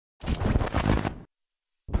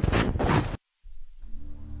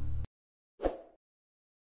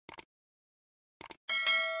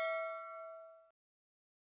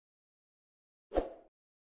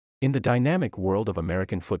In the dynamic world of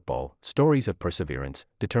American football, stories of perseverance,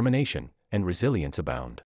 determination, and resilience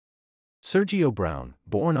abound. Sergio Brown,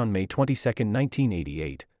 born on May 22,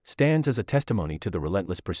 1988, stands as a testimony to the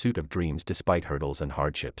relentless pursuit of dreams despite hurdles and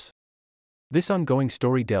hardships. This ongoing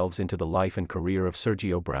story delves into the life and career of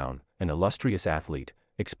Sergio Brown, an illustrious athlete,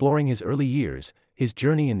 exploring his early years, his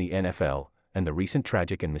journey in the NFL, and the recent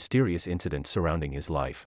tragic and mysterious incidents surrounding his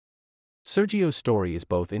life. Sergio's story is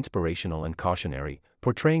both inspirational and cautionary,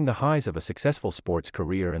 portraying the highs of a successful sports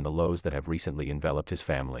career and the lows that have recently enveloped his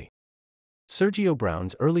family. Sergio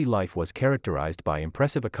Brown's early life was characterized by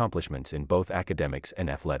impressive accomplishments in both academics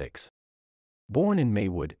and athletics. Born in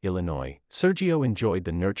Maywood, Illinois, Sergio enjoyed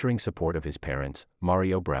the nurturing support of his parents,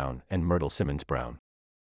 Mario Brown and Myrtle Brown.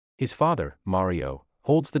 His father, Mario,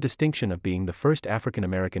 holds the distinction of being the first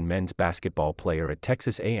African-American men's basketball player at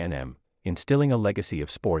Texas A&M, instilling a legacy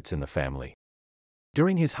of sports in the family.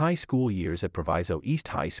 During his high school years at Proviso East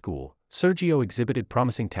High School, Sergio exhibited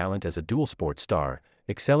promising talent as a dual sport star,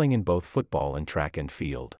 excelling in both football and track and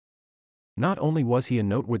field. Not only was he a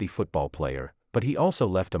noteworthy football player, but he also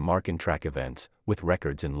left a mark in track events, with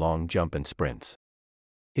records in long jump and sprints.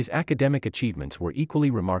 His academic achievements were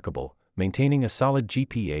equally remarkable, maintaining a solid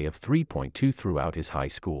GPA of 3.2 throughout his high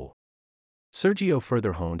school. Sergio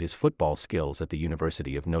further honed his football skills at the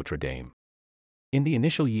University of Notre Dame. In the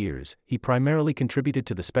initial years, he primarily contributed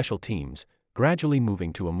to the special teams, gradually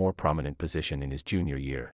moving to a more prominent position in his junior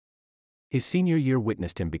year. His senior year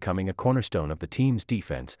witnessed him becoming a cornerstone of the team's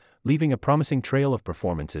defense, leaving a promising trail of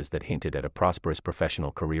performances that hinted at a prosperous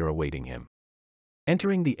professional career awaiting him.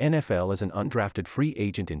 Entering the NFL as an undrafted free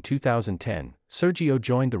agent in 2010, Sergio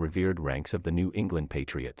joined the revered ranks of the New England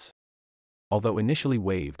Patriots. Although initially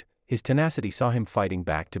waived, his tenacity saw him fighting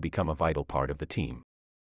back to become a vital part of the team.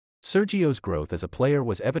 Sergio's growth as a player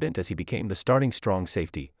was evident as he became the starting strong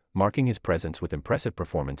safety, marking his presence with impressive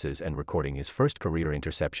performances and recording his first career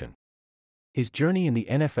interception. His journey in the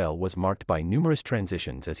NFL was marked by numerous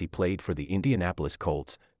transitions as he played for the Indianapolis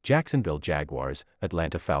Colts, Jacksonville Jaguars,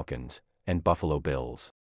 Atlanta Falcons, and Buffalo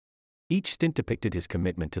Bills. Each stint depicted his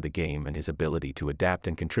commitment to the game and his ability to adapt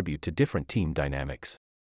and contribute to different team dynamics.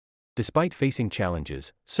 Despite facing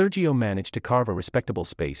challenges, Sergio managed to carve a respectable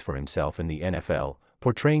space for himself in the NFL,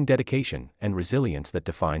 portraying dedication and resilience that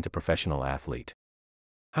defines a professional athlete.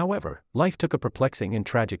 However, life took a perplexing and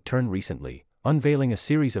tragic turn recently, unveiling a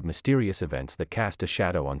series of mysterious events that cast a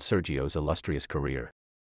shadow on Sergio's illustrious career.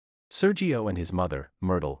 Sergio and his mother,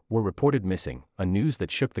 Myrtle, were reported missing, a news that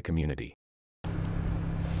shook the community.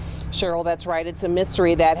 Cheryl, that's right. It's a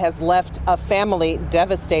mystery that has left a family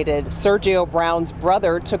devastated. Sergio Brown's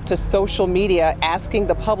brother took to social media asking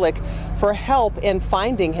the public for help in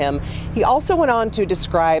finding him. He also went on to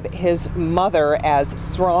describe his mother as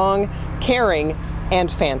strong, caring, and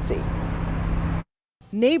fancy.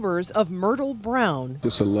 Neighbors of Myrtle Brown.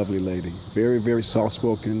 Just a lovely lady. Very, very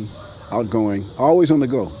soft-spoken, outgoing, always on the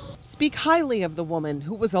go. Speak highly of the woman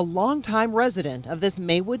who was a longtime resident of this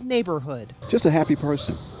Maywood neighborhood. Just a happy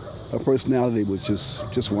person. Her personality was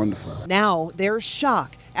just wonderful. Now there's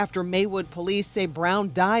shock after Maywood police say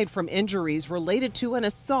Brown died from injuries related to an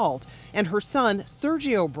assault, and her son,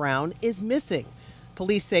 Sergio Brown, is missing.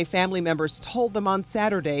 Police say family members told them on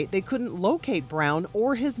Saturday they couldn't locate Brown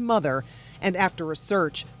or his mother, and after a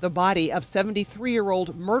search, the body of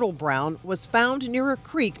 73-year-old Myrtle Brown was found near a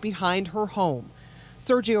creek behind her home.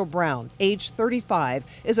 Sergio Brown, age 35,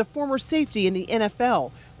 is a former safety in the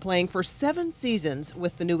NFL, playing for 7 seasons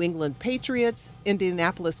with the New England Patriots,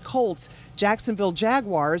 Indianapolis Colts, Jacksonville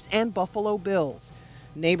Jaguars, and Buffalo Bills.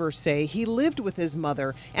 Neighbors say he lived with his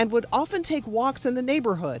mother and would often take walks in the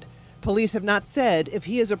neighborhood. Police have not said if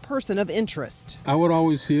he is a person of interest. I would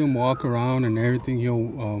always see him walk around and everything.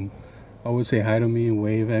 He'll always say hi to me and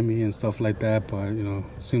wave at me and stuff like that, but,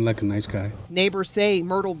 seemed like a nice guy. Neighbors say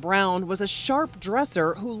Myrtle Brown was a sharp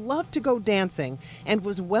dresser who loved to go dancing and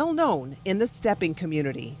was well known in the stepping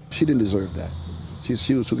community. She didn't deserve that.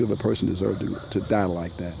 She was too good of a person to deserve to die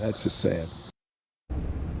like that. That's just sad.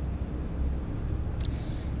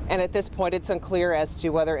 And at this point, it's unclear as to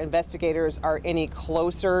whether investigators are any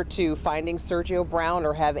closer to finding Sergio Brown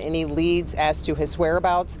or have any leads as to his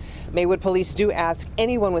whereabouts. Maywood police do ask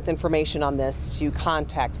anyone with information on this to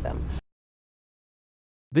contact them.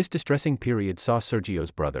 This distressing period saw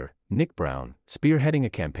Sergio's brother, Nick Brown, spearheading a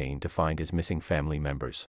campaign to find his missing family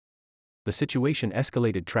members. The situation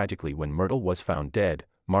escalated tragically when Myrtle was found dead,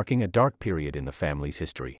 marking a dark period in the family's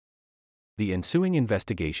history. The ensuing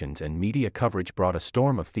investigations and media coverage brought a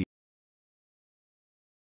storm of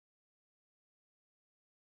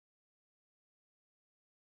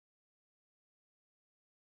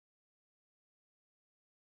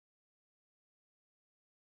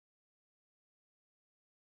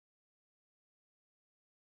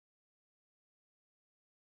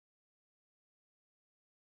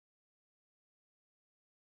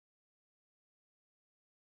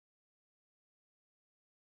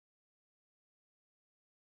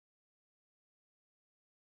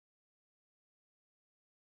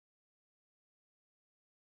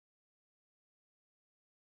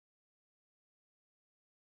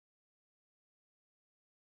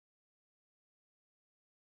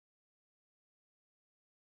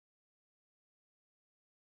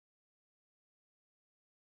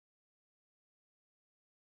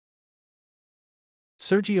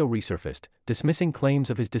Sergio resurfaced, dismissing claims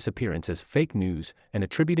of his disappearance as fake news and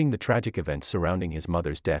attributing the tragic events surrounding his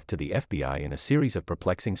mother's death to the FBI in a series of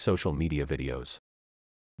perplexing social media videos.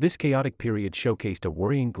 This chaotic period showcased a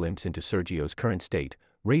worrying glimpse into Sergio's current state,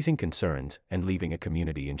 raising concerns and leaving a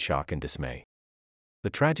community in shock and dismay. The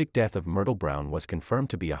tragic death of Myrtle Brown was confirmed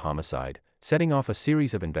to be a homicide, setting off a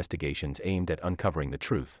series of investigations aimed at uncovering the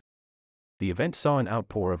truth. The event saw an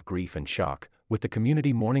outpour of grief and shock, with the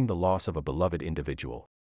community mourning the loss of a beloved individual.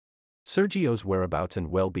 Sergio's whereabouts and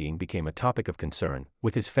well-being became a topic of concern,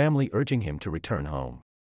 with his family urging him to return home.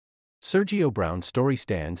 Sergio Brown's story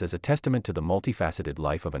stands as a testament to the multifaceted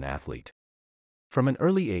life of an athlete. From an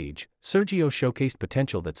early age, Sergio showcased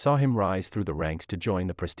potential that saw him rise through the ranks to join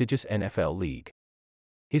the prestigious NFL League.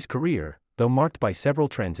 His career, though marked by several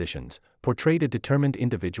transitions, portrayed a determined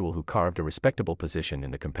individual who carved a respectable position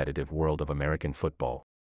in the competitive world of American football.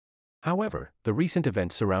 However, the recent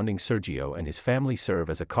events surrounding Sergio and his family serve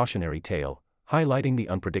as a cautionary tale, highlighting the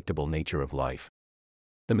unpredictable nature of life.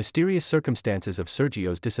 The mysterious circumstances of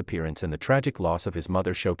Sergio's disappearance and the tragic loss of his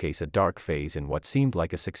mother showcase a dark phase in what seemed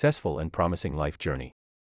like a successful and promising life journey.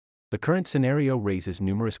 The current scenario raises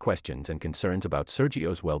numerous questions and concerns about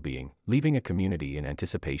Sergio's well-being, leaving a community in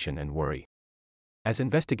anticipation and worry. As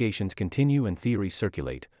investigations continue and theories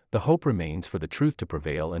circulate, the hope remains for the truth to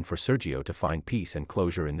prevail and for Sergio to find peace and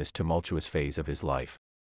closure in this tumultuous phase of his life.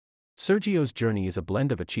 Sergio's journey is a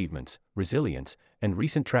blend of achievements, resilience, and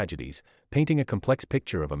recent tragedies, painting a complex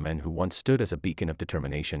picture of a man who once stood as a beacon of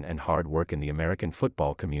determination and hard work in the American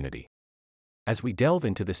football community. As we delve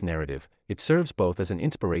into this narrative, it serves both as an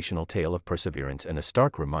inspirational tale of perseverance and a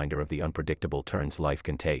stark reminder of the unpredictable turns life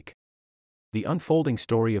can take. The unfolding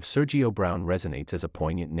story of Sergio Brown resonates as a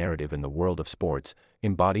poignant narrative in the world of sports,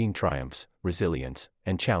 embodying triumphs, resilience,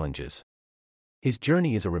 and challenges. His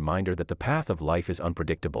journey is a reminder that the path of life is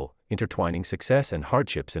unpredictable, intertwining success and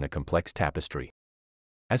hardships in a complex tapestry.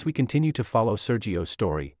 As we continue to follow Sergio's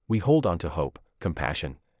story, we hold on to hope,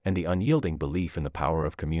 compassion, and the unyielding belief in the power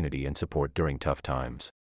of community and support during tough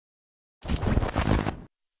times.